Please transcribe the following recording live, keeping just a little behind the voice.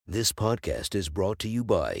This podcast is brought to you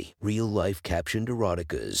by Real Life Captioned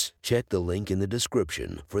Eroticas. Check the link in the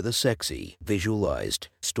description for the sexy, visualized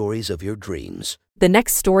stories of your dreams. The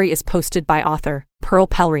next story is posted by author Pearl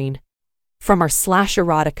Pellerine from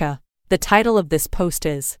r/erotica. The title of this post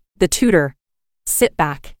is The Tutor. Sit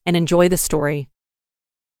back and enjoy the story.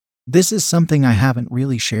 This is something I haven't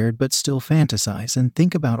really shared but still fantasize and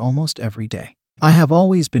think about almost every day. I have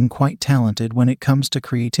always been quite talented when it comes to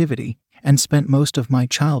creativity and spent most of my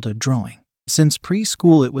childhood drawing. Since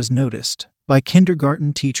preschool, it was noticed by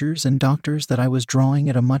kindergarten teachers and doctors that I was drawing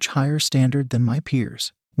at a much higher standard than my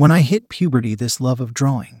peers. When I hit puberty, this love of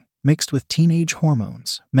drawing, mixed with teenage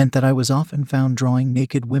hormones, meant that I was often found drawing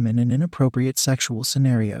naked women in inappropriate sexual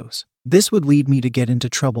scenarios. This would lead me to get into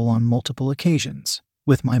trouble on multiple occasions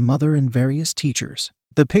with my mother and various teachers.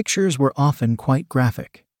 The pictures were often quite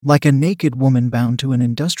graphic, like a naked woman bound to an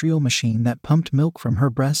industrial machine that pumped milk from her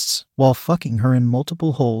breasts while fucking her in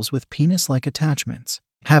multiple holes with penis-like attachments.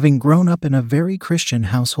 Having grown up in a very Christian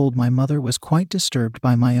household, my mother was quite disturbed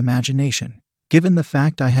by my imagination, given the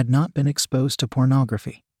fact I had not been exposed to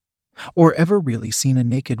pornography or ever really seen a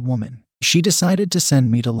naked woman. She decided to send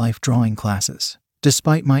me to life drawing classes,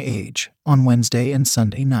 despite my age, on Wednesday and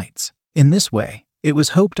Sunday nights. In this way, it was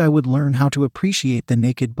hoped I would learn how to appreciate the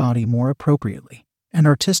naked body more appropriately and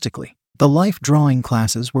artistically. The life drawing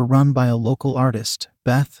classes were run by a local artist,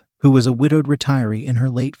 Beth, who was a widowed retiree in her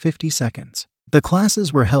late 50s. The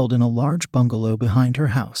classes were held in a large bungalow behind her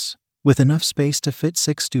house, with enough space to fit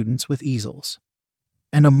 6 students with easels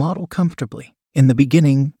and a model comfortably. In the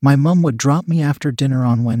beginning, my mum would drop me after dinner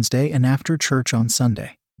on Wednesday and after church on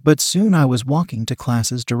Sunday. But soon I was walking to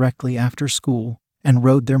classes directly after school and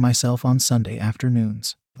rode there myself on Sunday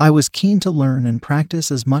afternoons. I was keen to learn and practice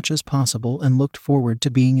as much as possible and looked forward to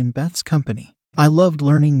being in Beth's company. I loved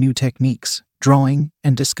learning new techniques, drawing,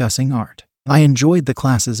 and discussing art. I enjoyed the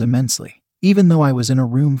classes immensely, even though I was in a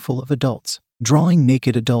room full of adults. Drawing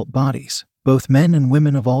naked adult bodies, both men and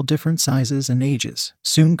women of all different sizes and ages,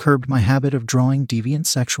 soon curbed my habit of drawing deviant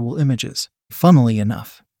sexual images. Funnily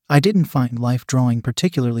enough, I didn't find life drawing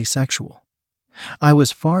particularly sexual. I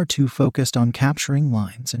was far too focused on capturing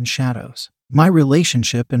lines and shadows. My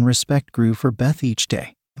relationship and respect grew for Beth each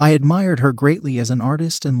day. I admired her greatly as an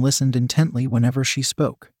artist and listened intently whenever she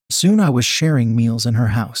spoke. Soon I was sharing meals in her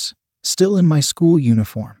house, still in my school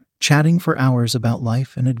uniform, chatting for hours about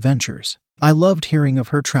life and adventures. I loved hearing of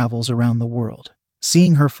her travels around the world,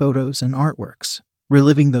 seeing her photos and artworks,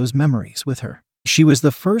 reliving those memories with her. She was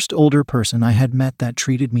the first older person I had met that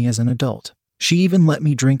treated me as an adult. She even let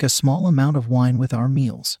me drink a small amount of wine with our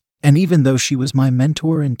meals. And even though she was my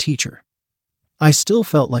mentor and teacher, I still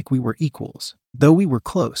felt like we were equals, though we were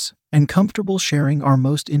close and comfortable sharing our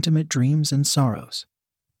most intimate dreams and sorrows.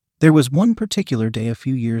 There was one particular day a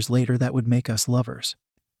few years later that would make us lovers.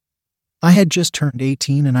 I had just turned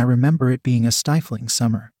 18 and I remember it being a stifling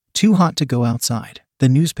summer, too hot to go outside. The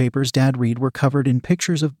newspapers Dad read were covered in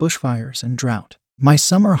pictures of bushfires and drought. My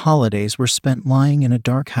summer holidays were spent lying in a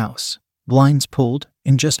dark house, blinds pulled,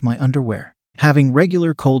 in just my underwear, having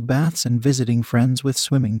regular cold baths and visiting friends with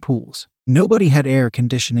swimming pools. Nobody had air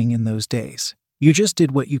conditioning in those days. You just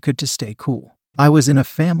did what you could to stay cool. I was in a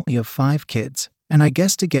family of 5 kids, and I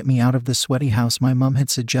guess to get me out of the sweaty house, my mum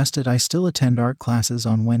had suggested I still attend art classes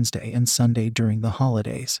on Wednesday and Sunday during the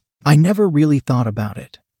holidays. I never really thought about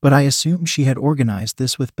it, but I assumed she had organized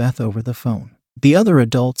this with Beth over the phone. The other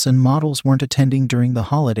adults and models weren't attending during the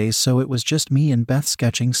holidays, so it was just me and Beth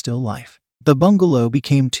sketching still life. The bungalow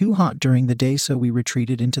became too hot during the day, so we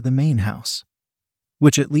retreated into the main house,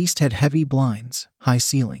 which at least had heavy blinds, high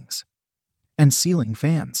ceilings, and ceiling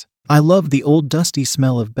fans. I loved the old dusty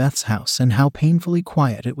smell of Beth's house and how painfully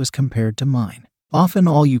quiet it was compared to mine. Often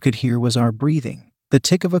all you could hear was our breathing, the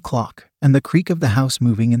tick of a clock, and the creak of the house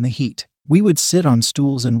moving in the heat. We would sit on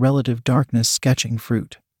stools in relative darkness sketching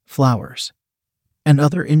fruit, flowers, and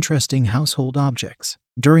other interesting household objects.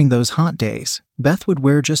 During those hot days, Beth would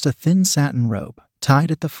wear just a thin satin robe,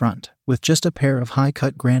 tied at the front, with just a pair of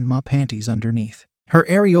high-cut grandma panties underneath. Her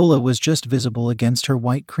areola was just visible against her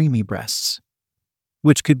white creamy breasts,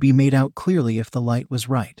 which could be made out clearly if the light was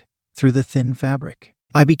right, through the thin fabric.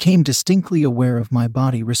 I became distinctly aware of my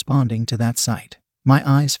body responding to that sight, my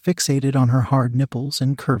eyes fixated on her hard nipples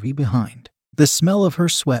and curvy behind. The smell of her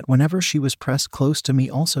sweat whenever she was pressed close to me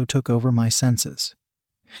also took over my senses,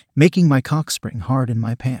 making my cock spring hard in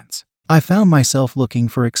my pants. I found myself looking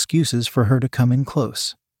for excuses for her to come in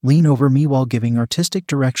close, lean over me while giving artistic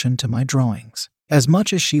direction to my drawings. As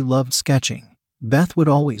much as she loved sketching, Beth would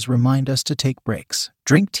always remind us to take breaks,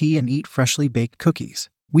 drink tea, and eat freshly baked cookies.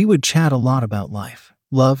 We would chat a lot about life,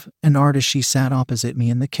 love, and art as she sat opposite me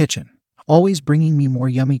in the kitchen, always bringing me more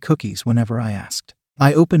yummy cookies whenever I asked.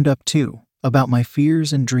 I opened up too, about my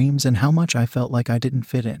fears and dreams and how much I felt like I didn't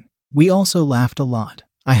fit in. We also laughed a lot.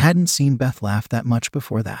 I hadn't seen Beth laugh that much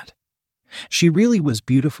before that. She really was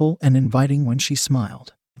beautiful and inviting when she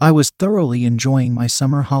smiled. I was thoroughly enjoying my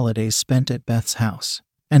summer holidays spent at Beth's house,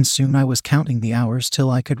 and soon I was counting the hours till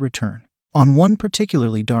I could return. On one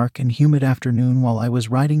particularly dark and humid afternoon while I was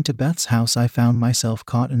riding to Beth's house, I found myself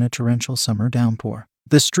caught in a torrential summer downpour.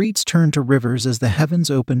 The streets turned to rivers as the heavens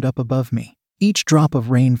opened up above me. Each drop of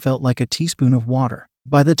rain felt like a teaspoon of water.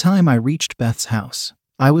 By the time I reached Beth's house,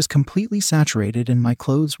 I was completely saturated and my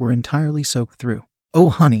clothes were entirely soaked through. "Oh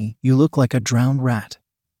honey, you look like a drowned rat,"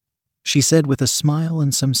 she said with a smile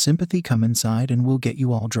and some sympathy. "Come inside and we'll get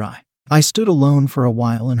you all dry." I stood alone for a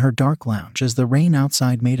while in her dark lounge as the rain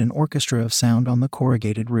outside made an orchestra of sound on the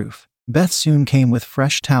corrugated roof. Beth soon came with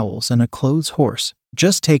fresh towels and a clothes horse.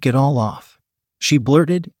 "Just take it all off," she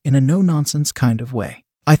blurted, in a no-nonsense kind of way.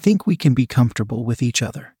 "I think we can be comfortable with each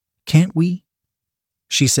other, can't we?"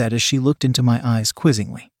 she said as she looked into my eyes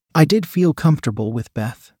quizzingly. I did feel comfortable with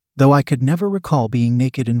Beth, though I could never recall being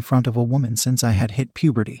naked in front of a woman since I had hit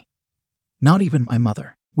puberty. Not even my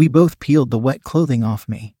mother. We both peeled the wet clothing off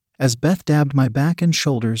me, as Beth dabbed my back and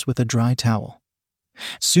shoulders with a dry towel.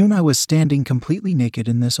 Soon I was standing completely naked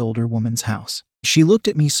in this older woman's house. She looked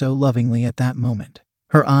at me so lovingly at that moment,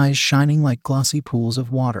 her eyes shining like glossy pools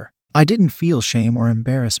of water. I didn't feel shame or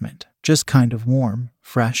embarrassment, just kind of warm,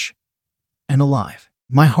 fresh, and alive.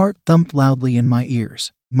 My heart thumped loudly in my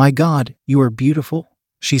ears. "My God, you are beautiful,"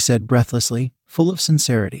 she said breathlessly, full of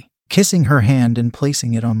sincerity, kissing her hand and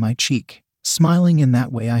placing it on my cheek, smiling in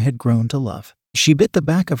that way I had grown to love. She bit the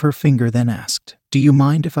back of her finger, then asked, "Do you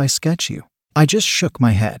mind if I sketch you?" I just shook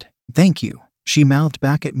my head. "Thank you," she mouthed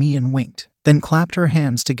back at me and winked, then clapped her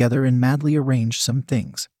hands together and madly arranged some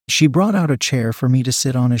things. She brought out a chair for me to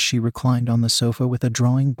sit on as she reclined on the sofa with a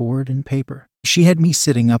drawing board and paper. She had me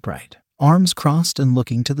sitting upright, arms crossed and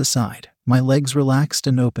looking to the side, my legs relaxed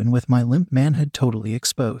and open with my limp manhood totally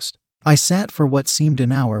exposed. I sat for what seemed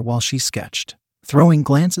an hour while she sketched, throwing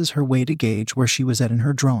glances her way to gauge where she was at in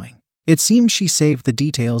her drawing. It seemed she saved the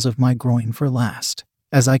details of my groin for last,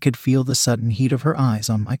 as I could feel the sudden heat of her eyes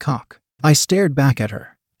on my cock. I stared back at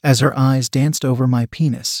her, as her eyes danced over my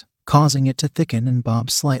penis, causing it to thicken and bob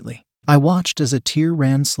slightly. I watched as a tear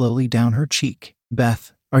ran slowly down her cheek.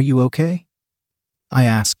 "Beth, are you okay?" I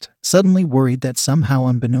asked, suddenly worried that somehow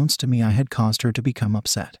unbeknownst to me I had caused her to become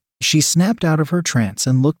upset. She snapped out of her trance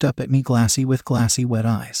and looked up at me with glassy wet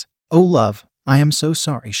eyes. "Oh love, I am so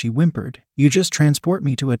sorry," she whimpered. "You just transport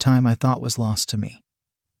me to a time I thought was lost to me.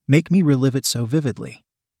 Make me relive it so vividly.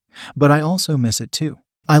 But I also miss it too."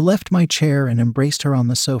 I left my chair and embraced her on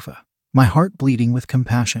the sofa, my heart bleeding with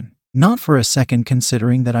compassion, not for a second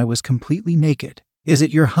considering that I was completely naked. "Is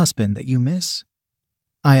it your husband that you miss?"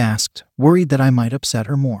 I asked, worried that I might upset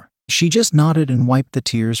her more. She just nodded and wiped the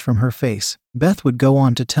tears from her face. Beth would go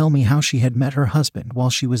on to tell me how she had met her husband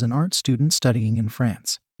while she was an art student studying in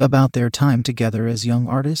France, about their time together as young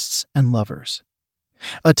artists and lovers.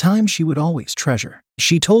 A time she would always treasure.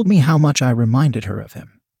 She told me how much I reminded her of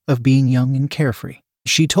him, of being young and carefree.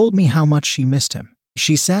 She told me how much she missed him.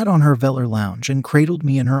 She sat on her velour lounge and cradled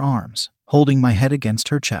me in her arms, holding my head against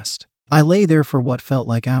her chest. I lay there for what felt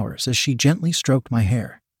like hours as she gently stroked my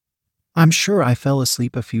hair. I'm sure I fell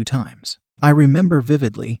asleep a few times. I remember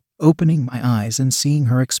vividly opening my eyes and seeing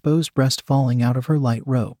her exposed breast falling out of her light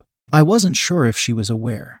robe. I wasn't sure if she was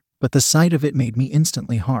aware, but the sight of it made me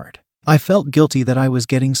instantly hard. I felt guilty that I was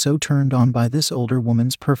getting so turned on by this older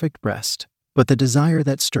woman's perfect breast, but the desire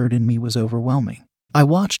that stirred in me was overwhelming. I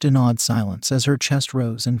watched in awed silence as her chest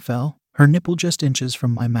rose and fell, her nipple just inches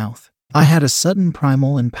from my mouth. I had a sudden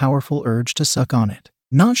primal and powerful urge to suck on it.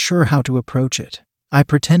 Not sure how to approach it, I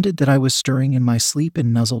pretended that I was stirring in my sleep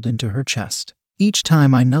and nuzzled into her chest. Each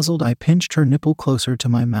time I nuzzled, I pinched her nipple closer to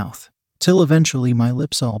my mouth, till eventually my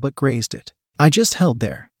lips all but grazed it. I just held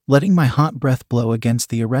there, letting my hot breath blow against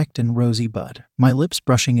the erect and rosy bud, my lips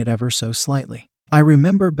brushing it ever so slightly. I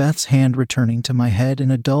remember Beth's hand returning to my head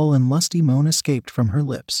and a dull and lusty moan escaped from her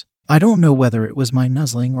lips. I don't know whether it was my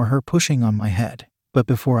nuzzling or her pushing on my head, but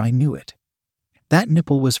before I knew it, that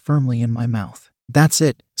nipple was firmly in my mouth. "That's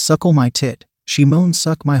it, suckle my tit," she moaned.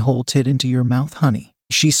 "Suck my whole tit into your mouth, honey."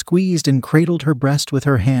 She squeezed and cradled her breast with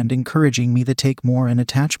her hand, encouraging me to take more and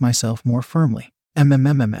attach myself more firmly.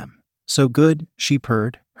 So good," she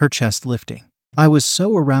purred, her chest lifting. I was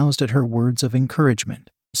so aroused at her words of encouragement.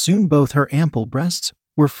 Soon both her ample breasts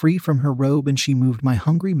were free from her robe and she moved my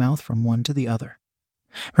hungry mouth from one to the other,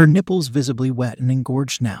 her nipples visibly wet and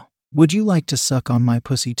engorged now. "Would you like to suck on my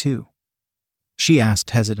pussy too?" she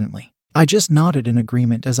asked hesitantly. I just nodded in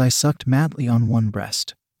agreement as I sucked madly on one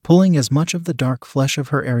breast, pulling as much of the dark flesh of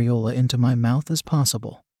her areola into my mouth as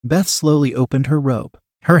possible. Beth slowly opened her robe,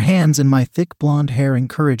 her hands in my thick blonde hair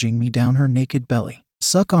encouraging me down her naked belly.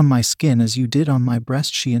 "Suck on my skin as you did on my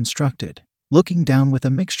breast," she instructed, looking down with a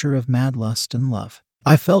mixture of mad lust and love.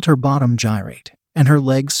 I felt her bottom gyrate, and her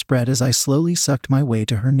legs spread as I slowly sucked my way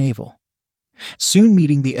to her navel, soon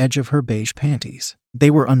meeting the edge of her beige panties.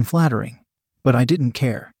 They were unflattering, but I didn't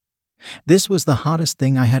care. This was the hottest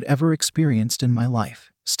thing I had ever experienced in my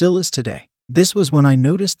life, still is today. This was when I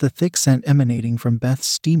noticed the thick scent emanating from Beth's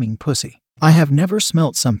steaming pussy. I have never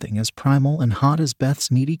smelt something as primal and hot as Beth's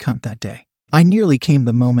needy cunt that day. I nearly came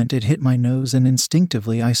the moment it hit my nose, and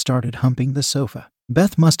instinctively I started humping the sofa.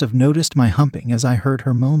 Beth must have noticed my humping as I heard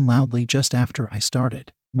her moan loudly just after I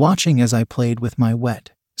started, watching as I played with my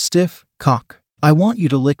wet, stiff cock. "I want you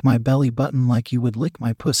to lick my belly button like you would lick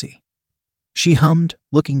my pussy," she hummed,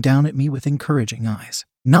 looking down at me with encouraging eyes.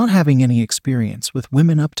 Not having any experience with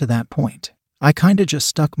women up to that point, I kinda just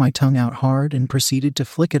stuck my tongue out hard and proceeded to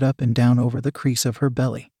flick it up and down over the crease of her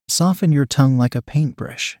belly. "Soften your tongue like a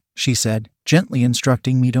paintbrush," she said, gently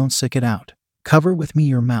instructing me. "Don't stick it out. Cover with me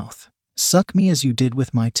your mouth. Suck me as you did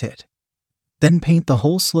with my tit. Then paint the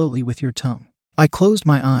hole slowly with your tongue." I closed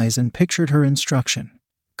my eyes and pictured her instruction,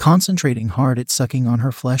 concentrating hard at sucking on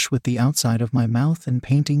her flesh with the outside of my mouth and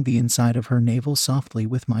painting the inside of her navel softly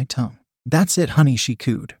with my tongue. "That's it, honey," she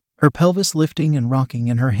cooed, her pelvis lifting and rocking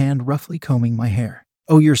and her hand roughly combing my hair.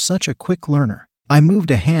 "Oh, you're such a quick learner." I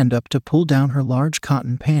moved a hand up to pull down her large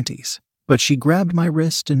cotton panties, but she grabbed my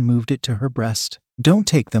wrist and moved it to her breast. "Don't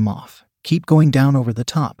take them off. Keep going down over the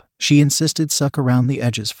top," she insisted. "Suck around the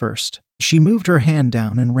edges first." She moved her hand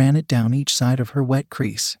down and ran it down each side of her wet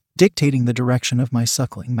crease, dictating the direction of my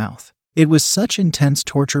suckling mouth. It was such intense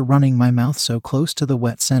torture running my mouth so close to the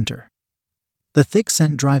wet center, the thick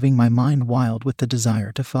scent driving my mind wild with the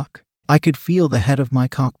desire to fuck. I could feel the head of my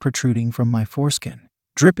cock protruding from my foreskin,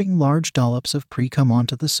 dripping large dollops of pre-cum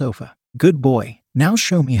onto the sofa. "Good boy, now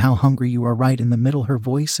show me how hungry you are." Right in the middle, her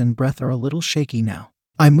voice and breath are a little shaky now.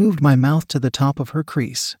 I moved my mouth to the top of her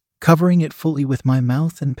crease, covering it fully with my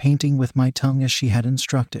mouth and painting with my tongue as she had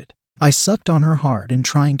instructed. I sucked on her hard and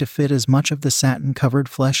trying to fit as much of the satin-covered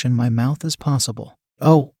flesh in my mouth as possible.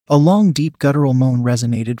 "Oh!" A long, deep guttural moan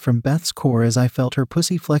resonated from Beth's core as I felt her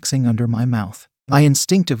pussy flexing under my mouth. I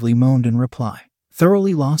instinctively moaned in reply,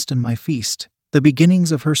 thoroughly lost in my feast, the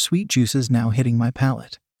beginnings of her sweet juices now hitting my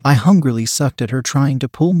palate. I hungrily sucked at her, trying to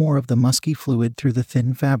pull more of the musky fluid through the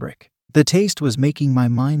thin fabric. The taste was making my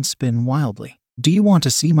mind spin wildly. "Do you want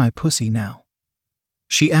to see my pussy now?"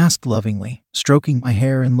 she asked lovingly, stroking my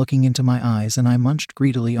hair and looking into my eyes, and I munched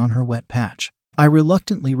greedily on her wet patch. I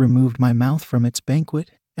reluctantly removed my mouth from its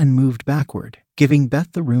banquet and moved backward, giving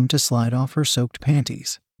Beth the room to slide off her soaked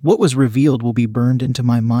panties. What was revealed will be burned into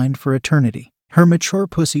my mind for eternity. Her mature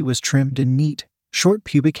pussy was trimmed and neat, short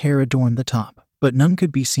pubic hair adorned the top, but none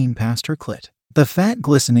could be seen past her clit. The fat,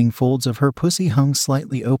 glistening folds of her pussy hung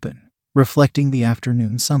slightly open, reflecting the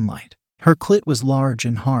afternoon sunlight. Her clit was large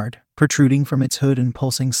and hard, protruding from its hood and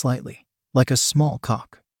pulsing slightly, like a small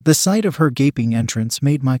cock. The sight of her gaping entrance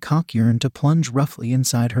made my cock yearn to plunge roughly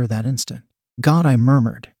inside her that instant. "God," I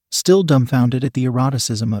murmured, still dumbfounded at the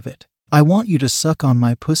eroticism of it. "I want you to suck on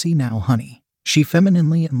my pussy now, honey," she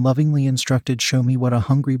femininely and lovingly instructed. "Show me what a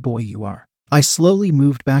hungry boy you are." I slowly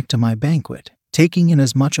moved back to my banquet, taking in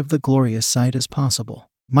as much of the glorious sight as possible.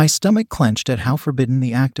 My stomach clenched at how forbidden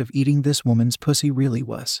the act of eating this woman's pussy really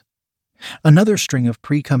was. Another string of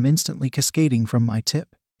pre-cum instantly cascading from my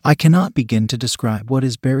tip. I cannot begin to describe what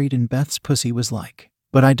is buried in Beth's pussy was like,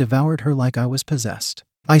 but I devoured her like I was possessed.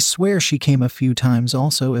 I swear she came a few times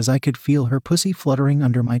also, as I could feel her pussy fluttering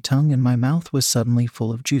under my tongue and my mouth was suddenly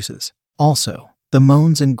full of juices. Also, the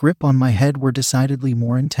moans and grip on my head were decidedly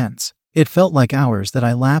more intense. It felt like hours that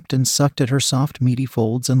I lapped and sucked at her soft, meaty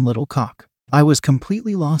folds and little cock. I was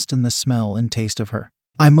completely lost in the smell and taste of her.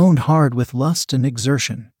 I moaned hard with lust and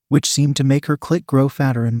exertion, which seemed to make her clit grow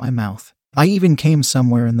fatter in my mouth. I even came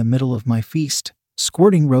somewhere in the middle of my feast,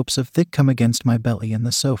 squirting ropes of thick cum against my belly and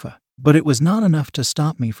the sofa. But it was not enough to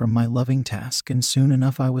stop me from my loving task, and soon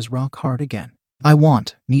enough I was rock hard again.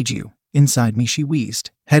 "Need you," inside me she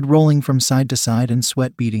wheezed, head rolling from side to side and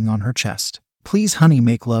sweat beading on her chest. "Please, honey,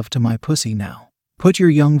 make love to my pussy now. Put your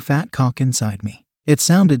young fat cock inside me." It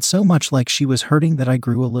sounded so much like she was hurting that I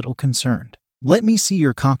grew a little concerned. "Let me see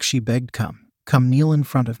your cock," she begged. Come kneel in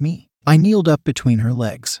front of me." I kneeled up between her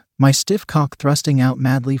legs, my stiff cock thrusting out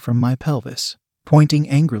madly from my pelvis, pointing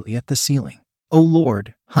angrily at the ceiling. "Oh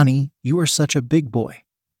Lord, honey, you are such a big boy,"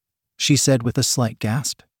 she said with a slight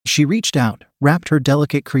gasp. She reached out, wrapped her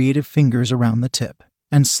delicate creative fingers around the tip,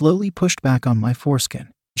 and slowly pushed back on my foreskin.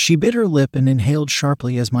 She bit her lip and inhaled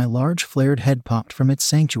sharply as my large flared head popped from its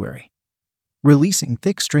sanctuary, releasing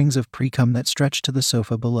thick strings of pre-cum that stretched to the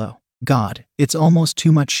sofa below. God, it's almost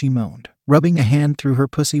too much, she moaned, rubbing a hand through her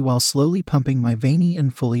pussy while slowly pumping my veiny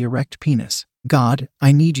and fully erect penis. God,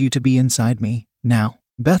 I need you to be inside me, now.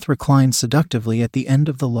 Beth reclined seductively at the end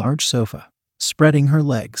of the large sofa, spreading her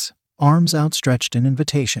legs, arms outstretched in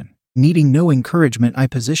invitation. Needing no encouragement, I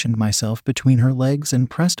positioned myself between her legs and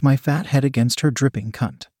pressed my fat head against her dripping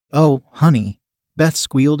cunt. Oh, honey. Beth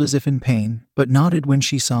squealed as if in pain, but nodded when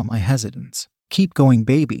she saw my hesitance. Keep going,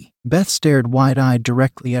 baby. Beth stared wide-eyed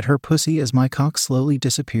directly at her pussy as my cock slowly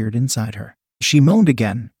disappeared inside her. She moaned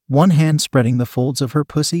again, one hand spreading the folds of her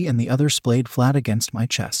pussy and the other splayed flat against my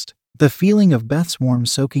chest. The feeling of Beth's warm,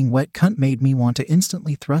 soaking wet cunt made me want to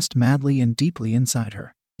instantly thrust madly and deeply inside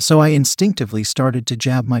her. So I instinctively started to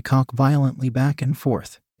jab my cock violently back and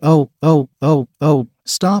forth. Oh,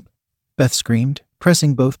 stop, Beth screamed,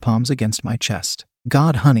 pressing both palms against my chest.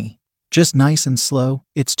 God, honey. Just nice and slow,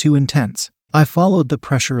 it's too intense. I followed the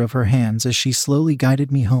pressure of her hands as she slowly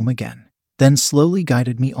guided me home again, then slowly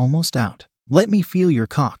guided me almost out. Let me feel your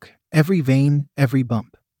cock, every vein, every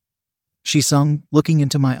bump, she sung, looking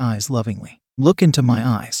into my eyes lovingly. Look into my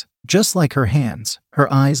eyes. Just like her hands,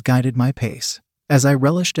 her eyes guided my pace, as I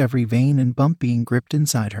relished every vein and bump being gripped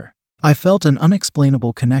inside her. I felt an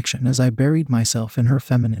unexplainable connection as I buried myself in her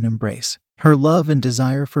feminine embrace. Her love and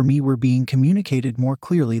desire for me were being communicated more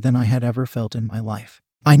clearly than I had ever felt in my life.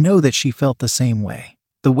 I know that she felt the same way.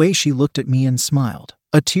 The way she looked at me and smiled,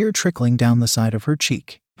 a tear trickling down the side of her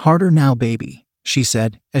cheek. Harder now, baby, she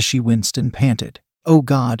said, as she winced and panted. Oh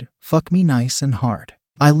God, fuck me nice and hard.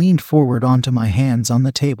 I leaned forward onto my hands on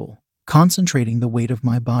the table, concentrating the weight of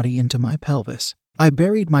my body into my pelvis. I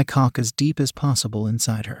buried my cock as deep as possible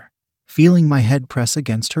inside her, feeling my head press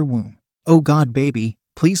against her womb. Oh God, baby,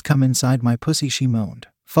 please come inside my pussy, she moaned.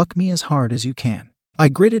 Fuck me as hard as you can. I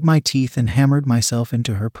gritted my teeth and hammered myself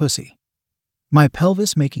into her pussy, my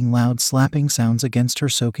pelvis making loud slapping sounds against her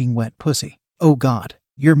soaking wet pussy. Oh God,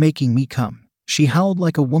 you're making me come. She howled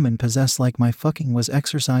like a woman possessed, like my fucking was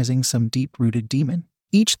exorcising some deep-rooted demon.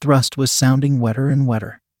 Each thrust was sounding wetter and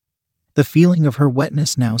wetter, the feeling of her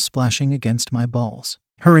wetness now splashing against my balls.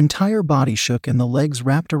 Her entire body shook and the legs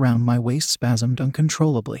wrapped around my waist spasmed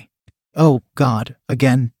uncontrollably. Oh God,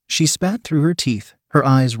 again, she spat through her teeth, her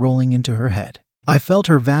eyes rolling into her head. I felt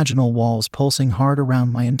her vaginal walls pulsing hard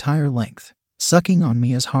around my entire length, sucking on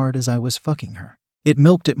me as hard as I was fucking her. It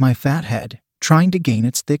milked at my fat head, trying to gain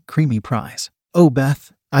its thick, creamy prize. Oh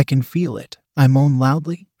Beth, I can feel it, I moaned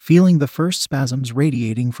loudly, feeling the first spasms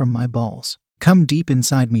radiating from my balls. Come deep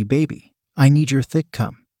inside me, baby. I need your thick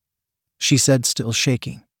cum, she said, still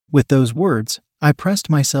shaking. With those words, I pressed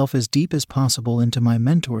myself as deep as possible into my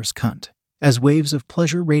mentor's cunt, as waves of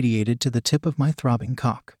pleasure radiated to the tip of my throbbing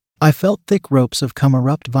cock. I felt thick ropes of cum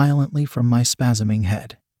erupt violently from my spasming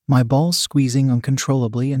head, my balls squeezing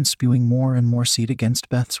uncontrollably and spewing more and more seed against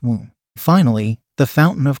Beth's womb. Finally, the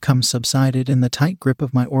fountain of cum subsided and the tight grip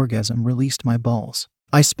of my orgasm released my balls.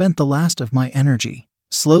 I spent the last of my energy,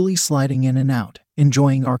 slowly sliding in and out,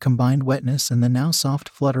 enjoying our combined wetness and the now soft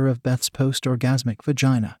flutter of Beth's post-orgasmic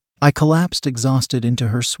vagina. I collapsed exhausted into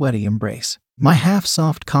her sweaty embrace, my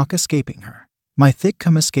half-soft cock escaping her, my thick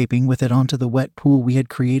cum escaping with it onto the wet pool we had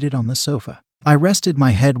created on the sofa. I rested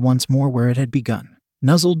my head once more where it had begun,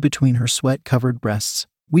 nuzzled between her sweat-covered breasts.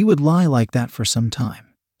 We would lie like that for some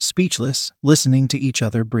time, speechless, listening to each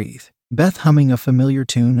other breathe. Beth humming a familiar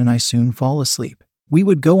tune and I soon fall asleep. We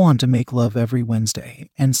would go on to make love every Wednesday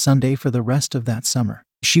and Sunday for the rest of that summer.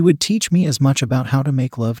 She would teach me as much about how to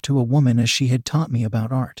make love to a woman as she had taught me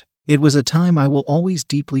about art. It was a time I will always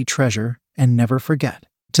deeply treasure and never forget.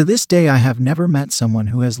 To this day, I have never met someone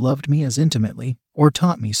who has loved me as intimately or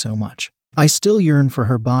taught me so much. I still yearn for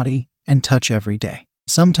her body and touch every day.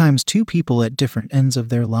 Sometimes two people at different ends of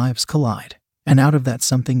their lives collide, and out of that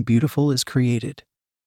something beautiful is created.